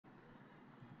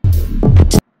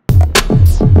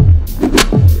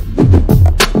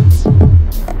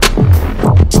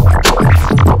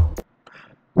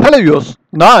Hello viewers,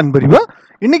 நான் Anbarivu.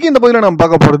 இன்னைக்கு இந்த பகுதியில் நம்ம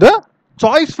பார்க்க போகிறது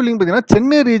சாய்ஸ் ஃபில்லிங் பார்த்தீங்கன்னா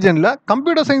சென்னை ரீஜனில்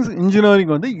கம்ப்யூட்டர் சயின்ஸ்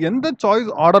இன்ஜினியரிங் வந்து எந்த சாய்ஸ்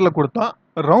ஆர்டரில் கொடுத்தா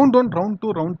ரவுண்ட் 1, ரவுண்ட்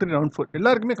 2, ரவுண்ட் 3, ரவுண்ட் 4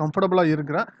 எல்லாருக்குமே கம்ஃபர்டபுளாக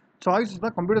இருக்கிற சாய்ஸ்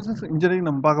தான் கம்ப்யூட்டர் சயின்ஸ் இன்ஜினியரிங்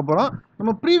நம்ம பார்க்க போகிறோம்.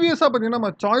 நம்ம ப்ரீவியஸாக பார்த்தீங்கன்னா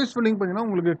நம்ம சாய்ஸ் ஃபில்லிங் பார்த்தீங்கன்னா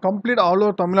உங்களுக்கு கம்ப்ளீட் ஆல்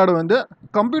ஓவர் தமிழ்நாடு வந்து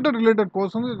கம்ப்யூட்டர் ரிலேட்டட்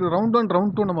கோர்ஸ் வந்து ரவுண்ட் 1,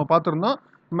 ரவுண்ட் 2 நம்ம பார்த்துருந்தோம்.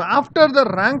 நம்ம ஆஃப்டர் த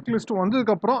ரேங்க் லிஸ்ட்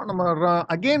வந்ததுக்கப்புறம் நம்ம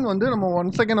அகெயின் வந்து நம்ம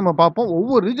ஒன்ஸ் அகெயின் நம்ம பார்ப்போம்.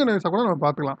 ஒவ்வொரு ரீஜன் வைஸாக கூட நம்ம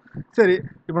பார்த்துக்கலாம். சரி,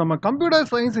 இப்போ நம்ம கம்ப்யூட்டர்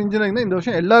சயின்ஸ் இன்ஜினியரிங் தான் இந்த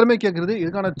வருஷம் எல்லாருமே கேட்குறது,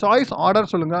 இதுக்கான சாய்ஸ் ஆர்டர்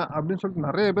சொல்லுங்கள் அப்படின்னு சொல்லிட்டு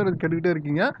நிறைய பேர் கேட்டுக்கிட்டே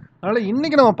இருக்கீங்க. அதனால்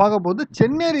இன்றைக்கி நம்ம பார்க்க போது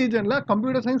சென்னை ரீஜனில்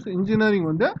கம்ப்யூட்டர் சயின்ஸ் இன்ஜினியரிங்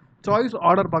வந்து சாய்ஸ்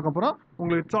ஆர்டர் பார்க்க போகிறோம்.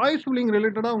 உங்களுக்கு சாய்ஸ் ஃபில்லிங்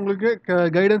ரிலேட்டடாக உங்களுக்கு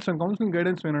கைடன்ஸ் அண்ட் கவுன்சிலிங்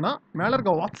கைடன்ஸ் வேணும்னா மேலே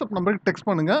இருக்க வாட்ஸ்அப் நம்பருக்கு டெக்ஸ்ட்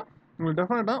பண்ணுங்கள். உங்களுக்கு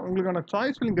டெஃபினட்டாக உங்களுக்கான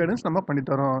சாய்ஸ் ஃபில்லிங் கைடன்ஸ் நம்ம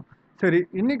பண்ணித்தரோம். சரி,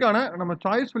 இன்றைக்கான நம்ம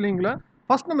சாய்ஸ் ஃபில்லிங்கில்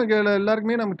ஃபஸ்ட் நமக்கு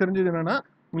எல்லாருக்குமே நமக்கு தெரிஞ்சது என்னென்னா,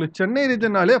 உங்களுக்கு சென்னை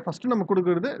ரீஜன்னாலே ஃபஸ்ட்டு நம்ம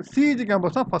கொடுக்குறது சிஇஜி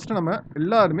கேம்பஸ் தான். ஃபஸ்ட்டு நம்ம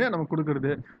எல்லாருமே நம்ம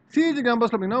கொடுக்குறது சிஇஜி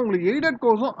கேம்பஸில் பார்த்தீங்கன்னா உங்களுக்கு எய்டட்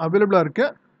கோர்ஸும் அவைலபிளாக இருக்குது,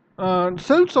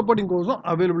 செல்ஃப் சப்போர்ட்டிங் கோர்ஸும்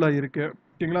அவைலபிளாக இருக்குது.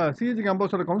 ஓகேங்களா? சிஇஜி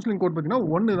கேம்பஸோட கவுன்சிலிங் கோட் பார்த்தீங்கன்னா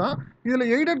 1 தான். இதில்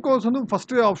எய்டட் கோர்ஸ் வந்து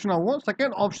ஃபஸ்ட்டு ஆப்ஷனாகவும்,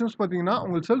 செகண்ட் ஆப்ஷன்ஸ் பார்த்தீங்கன்னா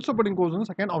உங்களுக்கு செல்ஃப் சப்போர்ட்டிங் கோர்ஸ்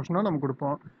வந்து செகண்ட் ஆப்ஷனாக நம்ம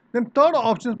கொடுப்போம். தென் தேர்ட்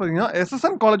ஆப்ஷன்ஸ் பார்த்தீங்கன்னா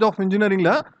எஸ்எஸ்என் காலேஜ் ஆஃப்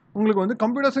இன்ஜினியரிங்கில் உங்களுக்கு வந்து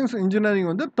கம்ப்யூட்டர் சயின்ஸ் இன்ஜினியரிங்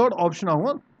வந்து தேர்ட்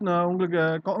ஆப்ஷனாகவும் உங்களுக்கு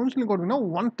கவுன்சிலிங் கோட் பார்த்தீங்கன்னா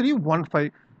 1315.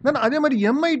 தென் அதே மாதிரி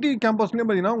எம்ஐடி கேம்பஸ்லேயும்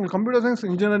பார்த்தீங்கன்னா உங்களுக்கு கம்ப்யூட்டர் சயின்ஸ்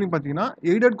இன்ஜினியரிங் பார்த்தீங்கன்னா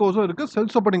எய்டட் கோர்ஸும் இருக்குது,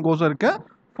 செல்ஃப் சப்போர்ட்டிங் கோர்ஸும் இருக்குது.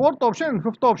 Fourth option and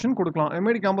fifth option கொடுக்கலாம்.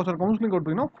 எம்ஐடி கேம்பஸோட கவுன்சிலிங் கோட்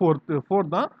பார்த்தீங்கன்னா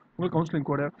ஃபோர்த் தான் உங்களுக்கு கவுன்சிலிங்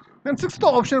கோடு. தென் சிக்ஸ்த்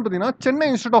ஆப்ஷன் பார்த்தீங்கன்னா சென்னை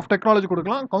இன்ஸ்டியூட் ஆஃப் டெக்னாலஜி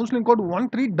கொடுக்கலாம், கவுன்சிலிங் கோட்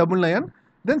 1399.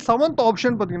 தென் செவன்த்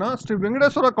ஆப்ஷன் பார்த்தீங்கன்னா Sri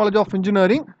Venkateswara college of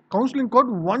engineering, counselling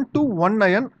code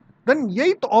 1219. Then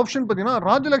eighth option பார்த்தீங்கன்னா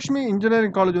ராஜலட்சுமி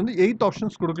இன்ஜினியரிங் காலேஜ் வந்து எய்த்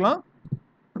ஆப்ஷன்ஸ் கொடுக்கலாம்.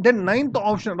 தென் ninth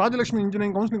option Rajalakshmi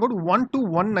engineering counselling code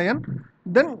 1219.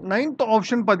 தென் ninth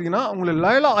option பார்த்தீங்கன்னா உங்களுக்கு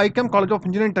Loyola ICAM college of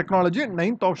engineering technology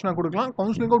ninth ஆப்ஷனாக கொடுக்கலாம்,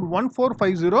 counselling code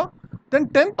 1450. தென்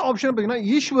tenth option பார்த்தீங்கன்னா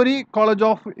Eswari college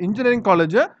of engineering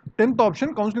college tenth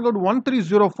option, counselling code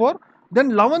 1304.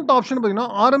 Then 11th option பார்த்தீங்கன்னா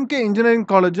RMK engineering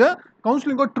college,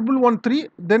 counselling code 1113.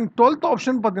 தென் 12th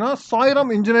option பார்த்தீங்கன்னா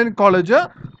Sairam engineering college,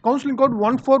 counselling code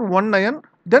 1419.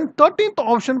 தென் 13th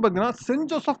option பார்த்தீங்கன்னா send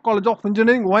Joseph college of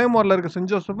engineering ஓஎம்ஆரில் இருக்க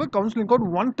send Joseph, counselling code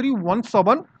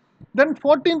 1317. தென்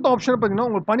 14th option பார்த்தீங்கன்னா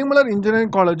உங்களுக்கு பனிமலர்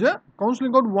engineering college,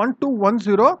 counselling code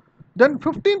 1210. தென்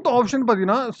 15th option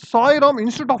பார்த்தீங்கன்னா Sairam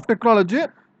institute of technology,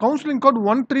 counselling code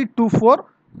 1324.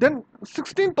 Then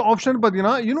 16th option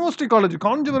பார்த்தீங்கன்னா university college,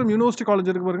 Kanchipuram university college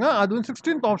இருக்கு பாருங்க, அது வந்து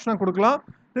 16th ஆப்ஷனாக கொடுக்கலாம்.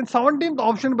 தென் 17th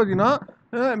ஆப்ஷன் பார்த்தீங்கன்னா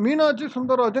Meenakshi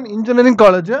Sundararajan engineering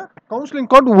college, counselling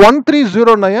code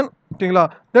 1309. ஓகேங்களா?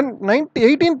 தென்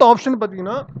 18th ஆப்ஷன்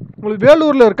பார்த்தீங்கன்னா உங்களுக்கு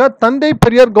வேலூரில் இருக்க தந்தை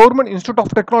Periyar government institute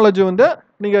of technology வந்து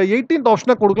நீங்கள் 18th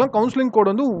ஆப்ஷனாக கொடுக்கலாம், கவுன்சிலிங்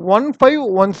கோட் வந்து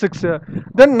 1516.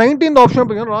 தென் 19th ஆப்ஷன்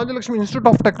பார்த்தீங்கன்னா Rajalakshmi institute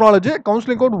of technology,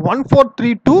 counselling code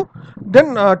 1432.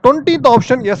 Then 20th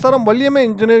option SRM Valliammai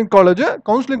engineering college,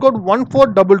 counselling code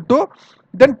 1422.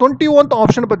 Then 21th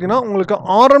option பார்த்தீங்கன்னா உங்களுக்கு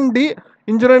ஆர்எம்டி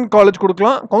இன்ஜினியரிங் காலேஜ்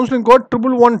கொடுக்கலாம், கவுன்சிலிங் கோட்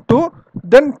 1112.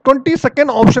 தென் 22nd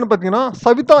ஆப்ஷன் பார்த்தீங்கன்னா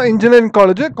Savitha engineering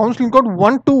college, counselling code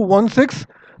 1216.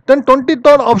 தென்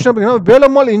 23rd option பார்த்தீங்கன்னா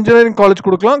Velammal engineering college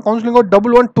கொடுக்கலாம், counselling code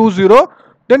 1120.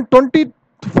 தென்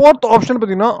 24th option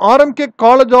பார்த்தீங்கன்னா RMK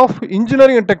college of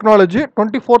engineering and technology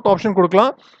 24th option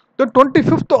கொடுக்கலாம். தென்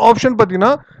 25th option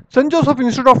பார்த்தீங்கன்னா send Joseph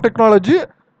institute of technology,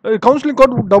 counselling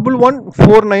code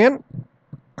 1149.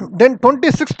 Then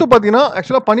 26th பார்த்தீங்கன்னா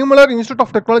ஆக்சுவலாக பனிமலர் institute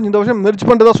of technology இந்த வருஷம் merge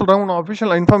பண்ணுறதா சொல்கிறாங்க. ஒன்றும்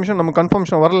அஃபிஷியல் இன்ஃபர்மேஷன் நம்ம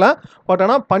கன்ஃபர்மேஷன் வரல. பட்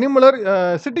ஆனால் பனிமலர்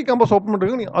சிட்டி கேம்பஸ் ஓப்பன்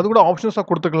பண்ணுறதுக்கு நீங்கள் அது கூட ஆப்ஷன்ஸாக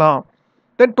கொடுத்துக்கலாம்.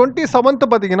 தென் 27th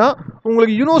பார்த்தீங்கன்னா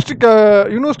உங்களுக்கு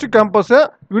university campus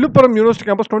Villupuram university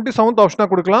campus 27th ஆப்ஷனாக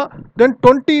கொடுக்கலாம். தென்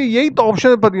 28th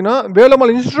ஆப்ஷன் பார்த்தீங்கன்னா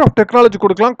வேலம்மாள் இன்ஸ்டியூட் ஆஃப் டெக்னாலஜி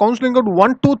கொடுக்கலாம், கவுன்சிலிங் கோட்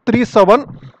 1237.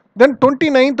 தென்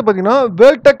 29th பார்த்தீங்கன்னா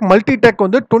வேல்டெக் மல்டிடெக்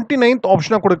வந்து 29th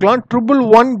ஆப்ஷனாக கொடுக்கலாம்,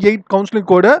 1118 கவுன்சிலிங்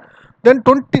கோடு. தென்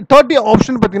 30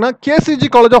 ஆப்ஷன் பார்த்தீங்கன்னா கேசிஜி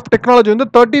காலேஜ் ஆஃப் டெக்னாலஜி வந்து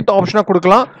 30th ஆப்ஷனாக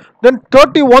கொடுக்கலாம். தென்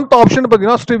 31th ஆப்ஷன்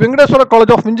பார்த்தீங்கன்னா Sri Venkateswara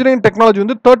college of engineering technology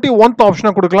வந்து 31th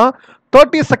ஆப்ஷனாக கொடுக்கலாம்.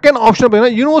 32nd ஆப்ஷன்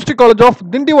பார்த்தீங்கன்னா யூனிவர்சிட்டி காலேஜ் ஆஃப்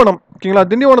திண்டிவனம், ஓகேங்களா,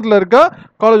 திண்டிவனத்தில் இருக்க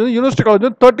காலேஜ் வந்து யூனிவர்சிட்டி காலேஜ்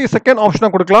வந்து 32nd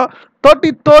ஆப்ஷனாக கொடுக்கலாம்.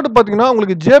 33rd பார்த்தீங்கன்னா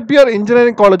உங்களுக்கு ஜேபிஆர்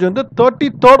இன்ஜினியரிங் காலேஜ் வந்து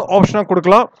 33rd ஆப்ஷனாக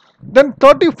கொடுக்கலாம். தென்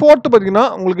 34th பார்த்தீங்கன்னா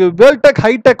உங்களுக்கு வேல்டெக்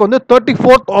ஹைடெக் வந்து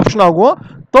 34th ஆப்ஷன் ஆகும்.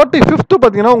 35th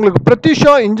பார்த்தீங்கன்னா உங்களுக்கு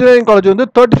பிரதிஷா இன்ஜினியரிங் காலேஜ் வந்து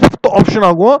 35th ஆப்ஷன்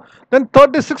ஆகும். தென்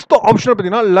 36th ஆப்ஷன்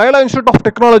பார்த்தீங்கன்னா லயலா இன்ஸ்டியூட் ஆஃப்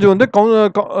டெக்னாலஜி வந்து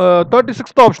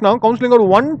 36th ஆப்ஷன் ஆகும், கவுன்சிலிங் கோட்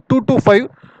 1225.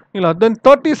 இல்லைங்களா? தென்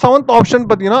 37th ஆப்ஷன்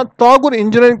பார்த்தீங்கன்னா Tagore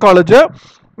engineering college,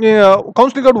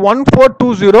 counselling code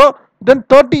 1420. தென்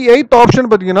 38th ஆப்ஷன்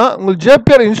பார்த்தீங்கன்னா உங்களுக்கு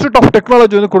ஜேபிஆர் இன்ஸ்டியூட் ஆஃப்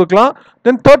டெக்னாலஜி வந்து கொடுக்கலாம்.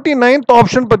 தென் 39th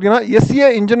ஆப்ஷன் பார்த்தீங்கன்னா எஸ்ஏ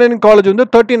இன்ஜினியரிங் காலேஜ் வந்து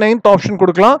 39th ஆப்ஷன்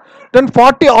கொடுக்கலாம். தென்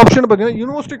 40 ஆப்ஷன் பார்த்தீங்கன்னா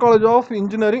university college of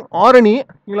engineering Arani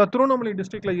இங்கே திருவண்ணாமலை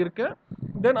டிஸ்ட்ரிக்ட்ல இருக்கு.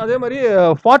 தென் அதே மாதிரி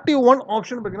 41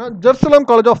 ஆப்ஷன் பார்த்தீங்கன்னா ஜெருசலம்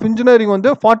காலேஜ் ஆஃப் இன்ஜினியரிங்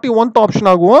வந்து 41th ஆப்ஷன்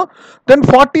ஆகும். தென்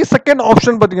 42nd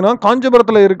ஆப்ஷன் பார்த்தீங்கன்னா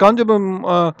காஞ்சிபுரத்தில் இருக்கு. காஞ்சிபுரம்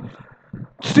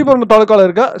ஸ்ரீபெரும்புதூர் தாலுக்காவில்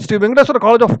இருக்க Sri Venkateswara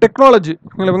college of technology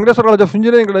இல்லை Venkateswara college of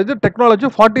engineering college technology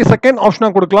 42nd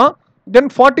ஆப்ஷனாக கொடுக்கலாம். தென்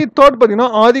 43rd பார்த்தீங்கன்னா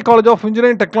ஆதி காலேஜ் ஆஃப்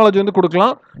இன்ஜினியரிங் டெக்னாலஜி வந்து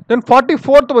கொடுக்கலாம். தென்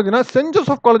 44th பார்த்தீங்கன்னா send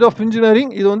Joseph college of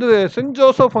engineering இது வந்து சென்ட்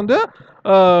ஜோசப் வந்து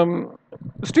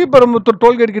ஸ்ரீபெரும்புதூர்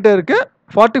டோல்கேட் கிட்டே இருக்கு.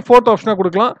 44th ஆப்ஷனாக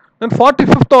கொடுக்கலாம். தென்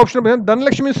 45th ஆப்ஷன் பார்த்தீங்கன்னா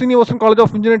Dhanalakshmi Srinivasan college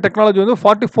of engineering technology வந்து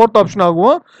 44th ஆப்ஷன்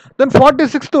ஆகும். தென்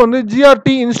 46th வந்து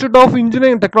GRT institute of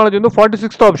engineering technology வந்து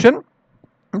 46th ஆப்ஷன்.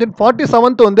 தென்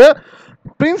 47th வந்து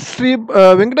Prince Sri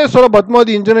Venkateswara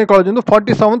Padmavathi engineering college வந்து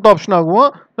 47th ஆப்ஷன் ஆகும்.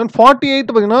 தென் 48th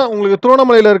பார்த்தீங்கன்னா உங்களுக்கு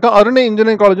திருவண்ணாமலையில் இருக்க அருணை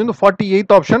இன்ஜினியரிங் காலேஜ் வந்து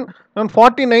 48th option. Then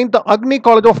 49th Agni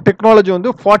college of technology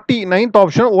வந்து 49th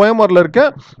ஆப்ஷன் ஓஎம்ஆரில் இருக்கு.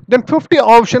 தென் 50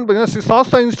 ஆப்ஷன் பார்த்தீங்கன்னா Sri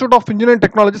Sastha institute of engineering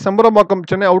technology Chembarambakkam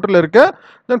Chennai அவுட்டரில் இருக்கு.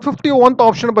 தென் 51th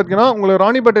ஆப்ஷன் பார்த்தீங்கன்னா உங்களுக்கு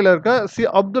ராணிப்பேட்டையில் இருக்க C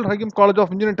Abdul Hakeem college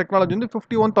of engineering technology வந்து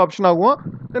 51th ஆப்ஷன் ஆகும்.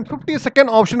 தென் 52nd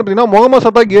ஆப்ஷன் பார்த்தீங்கன்னா Mohammed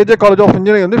Chetak AJ college of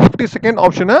engineering வந்து 52nd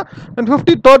ஆப்ஷன். தென்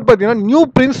 53rd பார்த்தீங்கன்னா new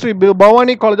Prince Sri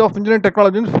Bhavani college of engineering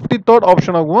technology வந்து 53rd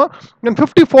ஆப்ஷன் ஆகும். தென்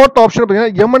 54th ஆப்ஷன்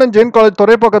பார்த்தீங்கன்னா எம்என் ஜெயின் காலேஜ்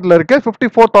துறைப்பக்கத்தில் இருக்கு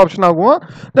 54th ஆப்ஷன் ஆகும்.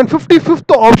 தென்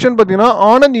 55th ஆப்ஷன் பார்த்தீங்கன்னா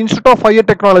Anand institute of higher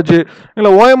technology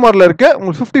இல்லை ஓஎம்ஆரில் இருக்கு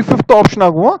உங்களுக்கு 55th ஆப்ஷன்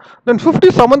ஆகும். தென்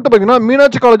 57th பார்த்தீங்கன்னா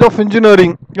மீனாட்சி காலேஜ் ஆஃப்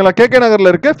இன்ஜினியரிங் இல்லை கேகே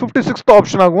நகரில் இருக்கு 56th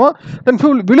ஆப்ஷன் ஆகும். தென்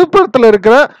விழுப்புரத்தில்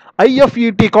இருக்கிற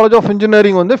ஐஎஃப்இடி காலேஜ் ஆஃப்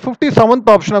இன்ஜினியரிங் வந்து 57th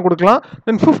ஆப்ஷனாக கொடுக்கலாம்.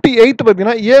 தென் 58th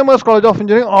பார்த்தீங்கன்னா ஏஎம்எஸ் காலேஜ் ஆஃப்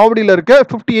இன்ஜினியரிங் ஆவடியில் இருக்க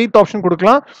 58th ஆப்ஷன்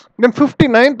கொடுக்கலாம். தென்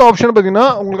 59th ஆப்ஷன் பார்த்தீங்கன்னா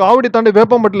உங்களுக்கு ஆவடி தாண்டி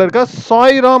வேப்பம்பட்டில் இருக்க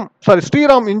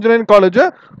Sriram engineering college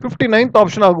 59th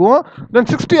option ஆகும். தென்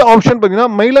 60 ஆப்ஷன் பார்த்தீங்கன்னா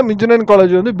மயிலம் இன்ஜினியரிங்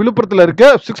காலேஜ் வந்து விழுப்புரத்தில் இருக்க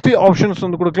 60 ஆப்ஷன்ஸ்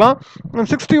வந்து கொடுக்கலாம். தென்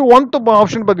 61th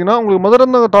ஆப்ஷன் பார்த்தீங்கன்னா உங்களுக்கு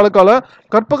Madurantakam தாலுக்காவில்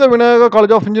Karpaga Vinayagar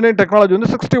college of engineering technology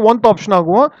வந்து 61th ஆப்ஷன்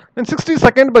ஆகும். தென்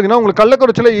 62nd பார்த்தீங்கன்னா உங்களுக்கு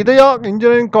கள்ளக்குறிச்சியில் Idhaya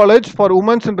engineering college for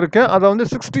women's இருக்கு அதை வந்து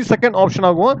 62nd ஆப்ஷன்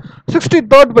ஆகும்.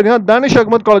 63rd பார்த்தீங்கன்னா Danish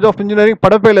Ahmed college of engineering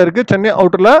படப்பையில் இருக்கு சென்னை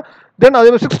அவுட்டரில். தென் அதே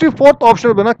மாதிரி 64th ஆப்ஷன்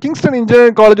பார்த்தீங்கன்னா கிங்ஸ்டன்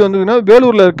இன்ஜினியரிங் காலேஜ் வந்து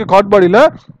வேலூரில் இருக்கு காட்பாடியில்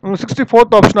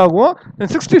 64th ஆப்ஷன் ஆகும்.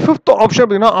 தென் 65th ஆப்ஷன்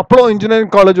பார்த்தீங்கன்னா அப்போலோ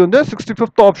இன்ஜினியரிங் காலேஜ் வந்து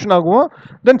 65th ஆப்ஷன் ஆகும்.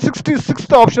 தென்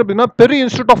 66th ஆப்ஷன் பார்த்தீங்கன்னா பெரிய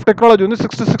இன்ஸ்டியூட் ஆஃப் டெக்னாலஜி வந்து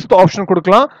 66th ஆப்ஷன்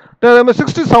கொடுக்கலாம். தென் அதே மாதிரி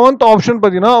 67th ஆப்ஷன்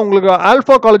பார்த்தீங்கன்னா உங்களுக்கு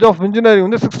ஆல்ஃபா காலேஜ் ஆஃப் இன்ஜினியரிங்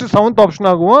வந்து 67th ஆப்ஷன்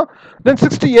ஆகும். தென்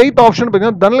 68th ஆப்ஷன்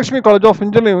பார்த்தீங்கன்னா தனலட்சுமி காலேஜ் ஆஃப்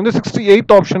இன்ஜினியரிங் வந்து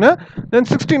 68th ஆப்ஷன். தென்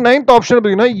 69th ஆப்ஷன்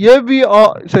பார்த்தீங்கன்னா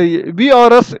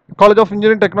VRS college of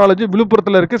engineering technology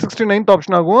விழுப்புரத்தில் இருக்கு 69th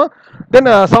ஆப்ஷன் ஆகும். தென்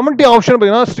 70 ஆப்ஷன்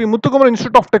பார்த்தீங்கன்னா Sri Muthukumaran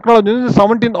institute of technology வந்து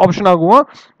 17th ஆப்ஷன் ஆகும்.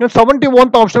 தென்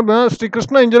 71th ஆப்ஷன் பார்த்தீங்கன்னா ஸ்ரீ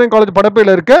கிருஷ்ணா இன்ஜினியரிங் காலேஜ்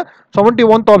படப்பையில் இருக்கு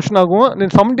 71th ஆப்ஷன் ஆகும்.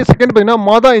 தென் 72nd பார்த்தீங்கன்னா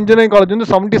மாதா இன்ஜினியரிங் காலேஜ் வந்து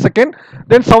 72nd.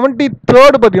 தென்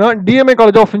 73rd பார்த்தீங்கன்னா DMA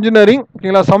college of engineering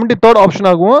 73rd option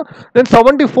ஆகும். தென்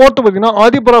 74th பார்த்தீங்கன்னா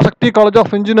Adiparasakthi college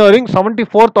of engineering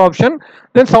 74th option.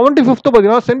 Then 75th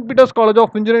பார்த்தீங்கன்னா send Peter's college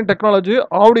of engineering technology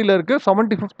ஆவடியில் இருக்கு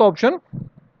 75th ஆப்ஷன்.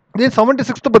 தென்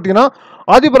 76th பார்த்தீங்கன்னா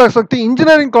ஆதிபராசக்தி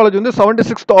இன்ஜினியரிங் காலேஜ் வந்து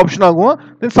 76th ஆப்ஷன் ஆகும்.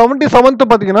 தென் 77th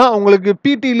பார்த்தீங்கன்னா உங்களுக்கு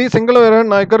பிடிலி செங்கலவேரன்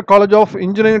Nayakkar college of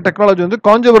engineering technology வந்து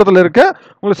காஞ்சிபுரத்தில் இருக்கு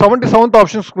உங்களுக்கு 77th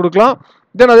ஆப்ஷன்ஸ் கொடுக்கலாம்.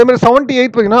 தென் அதே மாதிரி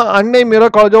 78th பார்த்தீங்கன்னா அன்னை Meera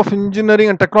college of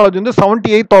engineering and technology வந்து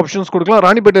 78th ஆப்ஷன்ஸ் கொடுக்கலாம்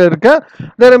ராணிப்பேட்டையில் இருக்கு.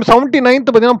 தென்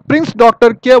 79th பார்த்தீங்கன்னா Prince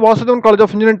doctor K Vasudevan college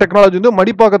of engineering technology வந்து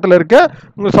மடிப்பாக்கத்தில் இருக்கு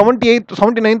உங்களுக்கு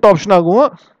 79th ஆப்ஷன் ஆகும்.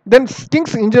 தென்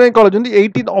கிங்ஸ் இன்ஜினியரிங் காலேஜ் வந்து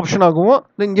 18th ஆப்ஷன் ஆகும்.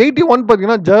 தென் 81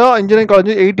 பார்த்தீங்கன்னா Jaya engineering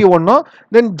college 81.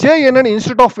 Then JNN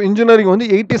institute of engineering வந்து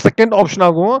 82nd ஆப்ஷன்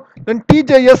ஆகும். தென்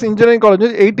டிஜேஎஸ் இன்ஜினியரிங் காலேஜ்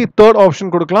வந்து 83rd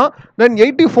ஆப்ஷன் கொடுக்கலாம். தென்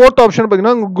 84th ஆப்ஷன்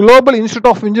பார்த்தீங்கன்னா global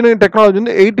institute of engineering technology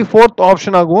வந்து 84th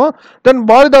ஆப்ஷன் ஆகும். தென்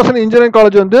பாரதிதாசன் இன்ஜினியரிங்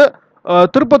காலேஜ் வந்து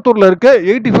திருப்பத்தூரில் இருக்க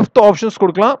 85th ஆப்ஷன்ஸ்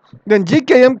கொடுக்கலாம். தென்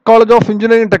GKM college of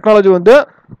engineering technology வந்து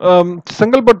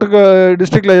செங்கல்பட்டு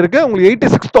டிஸ்ட்ரிக்டில் இருக்கு உங்களுக்கு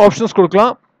 86th ஆப்ஷன்ஸ்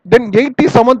கொடுக்கலாம். தென்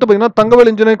 87th பார்த்தீங்கன்னா தங்கவேல்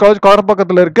இன்ஜினியரிங் காலேஜ்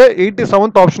காரப்பாக்கத்தில் இருக்கு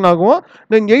 87th ஆப்ஷன் ஆகும்.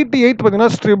 தென் 88th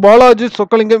பார்த்தீங்கன்னா Sri Balaji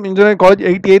Chockalingam engineering college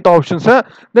 88th options.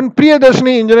 தென்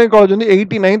பிரியதர்ஷினி இன்ஜினியரிங் காலேஜ் வந்து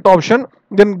 89th option.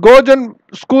 Then கோஜன்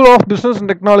school of business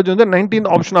and technology வந்து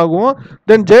 19th ஆப்ஷன் ஆகும்.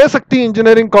 தென் ஜெயசக்தி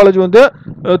இன்ஜினியரிங் காலேஜ் வந்து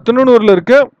திருநூரில்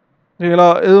இருக்கு சரிங்களா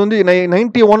இது வந்து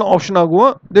 91 ஆப்ஷன் ஆகும்.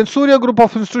 தென் சூர்யா குரூப்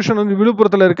ஆஃப் இன்ஸ்டியூஷன் வந்து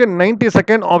விழுப்புரத்தில் இருக்கு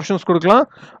 92nd ஆப்ஷன்ஸ் கொடுக்கலாம்.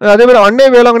 அதே மாதிரி அன்னை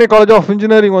வேளாங்கண்ணி காலேஜ் ஆஃப்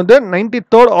இன்ஜினியரிங் வந்து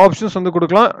 93rd ஆப்ஷன்ஸ் வந்து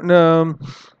கொடுக்கலாம்.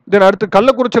 தென் அடுத்து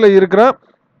கள்ளக்குறிச்சியில் இருக்கிற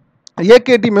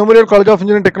AKT memorial college of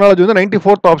engineering technology வந்து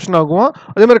 94th ஆப்ஷன் ஆகும்.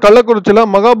 அதே மாதிரி கள்ளக்குறிச்சியில்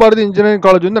மகாபாரதி இன்ஜினியரிங்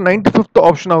காலேஜ் வந்து 95th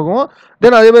ஆப்ஷன் ஆகும்.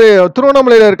 தென் அதே மாதிரி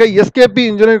திருவண்ணாமலையில் இருக்க SKB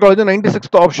engineering college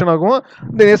 96th option ஆகும்.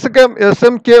 தென்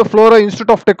SMK Flora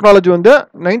institute of technology வந்து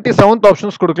 97th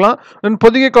ஆப்ஷன்ஸ் கொடுக்கலாம். தென்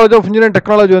Pothigai college of engineering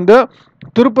technology வந்து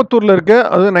திருப்பத்தூரில் இருக்கு,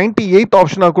 அது 98th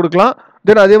ஆப்ஷனாக கொடுக்கலாம்.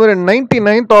 தென் அதே மாதிரி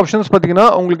 99th ஆப்ஷன்ஸ் பார்த்தீங்கன்னா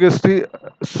உங்களுக்கு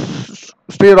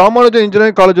ஸ்ரீ ராமானுஜன்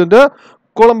இன்ஜினியரிங் காலேஜ் வந்து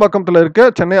கோலம்பாக்கத்தில் இருக்கு,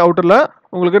 சென்னை அவுட்டரில்,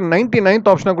 உங்களுக்கு 99th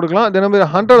ஆப்ஷனாக கொடுக்கலாம். அதே மாதிரி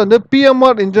 100 வந்து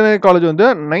பிஎம்ஆர் இன்ஜினியரிங் காலேஜ் வந்து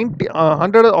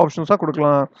 100 ஆப்ஷன்ஸாக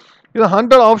கொடுக்கலாம். இது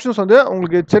 100 ஆப்ஷன்ஸ் வந்து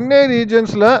உங்களுக்கு சென்னை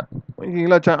ரீஜன்ஸில்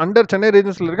ஓகேங்களா, அண்டர் சென்னை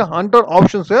ரீஜன்ஸில் இருக்க 100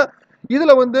 ஆப்ஷன்ஸு.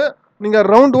 இதில் வந்து நீங்கள்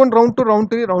ரவுண்ட் 1, ரவுண்ட் 2,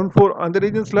 ரவுண்ட் 3, ரவுண்ட் 4 அந்த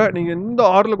ரீஜன்ஸில் நீங்கள் இந்த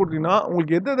ஆர்டரில் கொடுத்தீங்கன்னா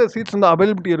உங்களுக்கு எது சீட்ஸ் வந்து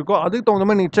அவைலபிலிட்டி இருக்கோ அதுக்கு தகுந்த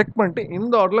மாதிரி நீங்கள் செக் பண்ணிட்டு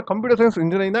இந்த ஆர்டரில் கம்ப்யூட்டர் சயின்ஸ்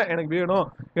இன்ஜினியரிங் தான் எனக்கு வேணும்,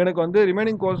 எனக்கு வந்து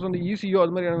ரிமைனிங் கோர்ஸ் வந்து ஈஸியோ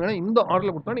அது மாதிரி எனக்கு வேணும், இந்த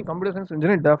ஆர்டரில் கொடுத்தா நீங்கள் கம்ப்யூட்டர் சயின்ஸ்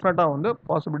இன்ஜினியரிங் டெஃபினட்டாக வந்து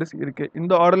பாசிபிலிட்டிஸ் இருக்குது.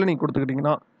 இந்த ஆர்டரில் நீங்கள்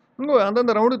கொடுத்துக்கிட்டிங்கன்னா உங்கள்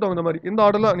அந்தந்த ரவுண்டுக்கு தகுந்த மாதிரி இந்த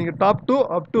ஆர்டரில் நீங்கள் டாப் 2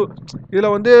 அப் டு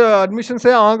இதில் வந்து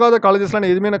அட்மிஷன்ஸே ஆகாத காலேஜஸ்லாம்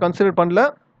நான் எதுவுமே நான் கன்சிடர் பண்ணல.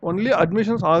 ஒன்லி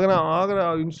அட்மிஷன்ஸ் ஆகிற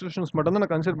இன்ஸ்டியூஷன்ஸ் மட்டும் தான்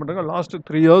நான் கன்சிடர் பண்ணுறேன். லாஸ்ட்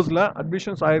 3 இயர்ஸில்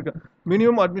அட்மிஷன்ஸ் ஆயிருக்கு.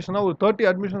 மினிமம் அட்மிஷனாக ஒரு 30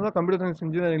 அட்மிஷன்ஸ் தான் கம்ப்யூட்டர் சயின்ஸ்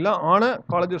இன்ஜினியரிங்கில் ஆன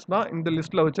காலேஜஸ் தான் இந்த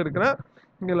லிஸ்ட்டில் வச்சுருக்கிறேன்.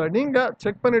 இதில் நீங்கள்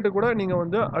செக் பண்ணிவிட்டு கூட நீங்கள்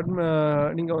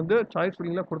வந்து சாய்ஸ்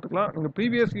ஃபில்லிங்கில் கொடுத்துக்கலாம். நீங்கள்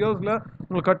ப்ரீவியஸ் இயர்ஸில்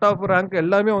உங்களுக்கு கட் ஆஃப் ரேங்க்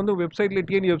எல்லாமே வந்து வெப்சைட்டில்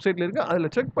டிஎன்இ வெப்சைட்டில் இருக்குது,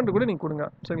 அதில் செக் பண்ணிட்டு கூட நீங்கள் கொடுங்க.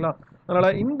 சரிங்களா?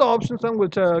 அதனால் இந்த ஆப்ஷன்ஸ் தான்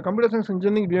உங்களுக்கு கம்ப்யூட்டர் சயின்ஸ்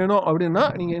இன்ஜினியரிங் வேணும் அப்படின்னா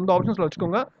நீங்கள் இந்த ஆப்ஷன்ஸில்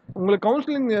வச்சுக்கோங்க. உங்களுக்கு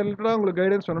கவுன்சிலிங் ரிலேட்டடாக உங்களுக்கு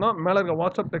கைடன்ஸ் வேணும்னா மேலே இருக்க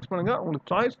வாட்ஸ்அப் டெக்ஸ்ட் பண்ணுங்கள், உங்களுக்கு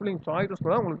சாய்ஸ் ஃபில்லிங் சாய்ஸஸ்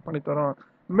கூட உங்களுக்கு பண்ணித்தரோம்.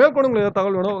 மேற்கொண்டு உங்களுக்கு ஏதாவது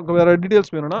தகவல் வேணும், வேறு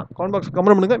டீட்டெயில்ஸ் வேணும்னா காமெண்ட் பாக்ஸ்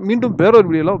கமெண்ட் பண்ணுங்கள். மீண்டும் வேற ஒரு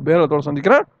வீடியோவில் வேற ஒருத்தரோட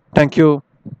சந்திக்கிறேன். தேங்க்யூ.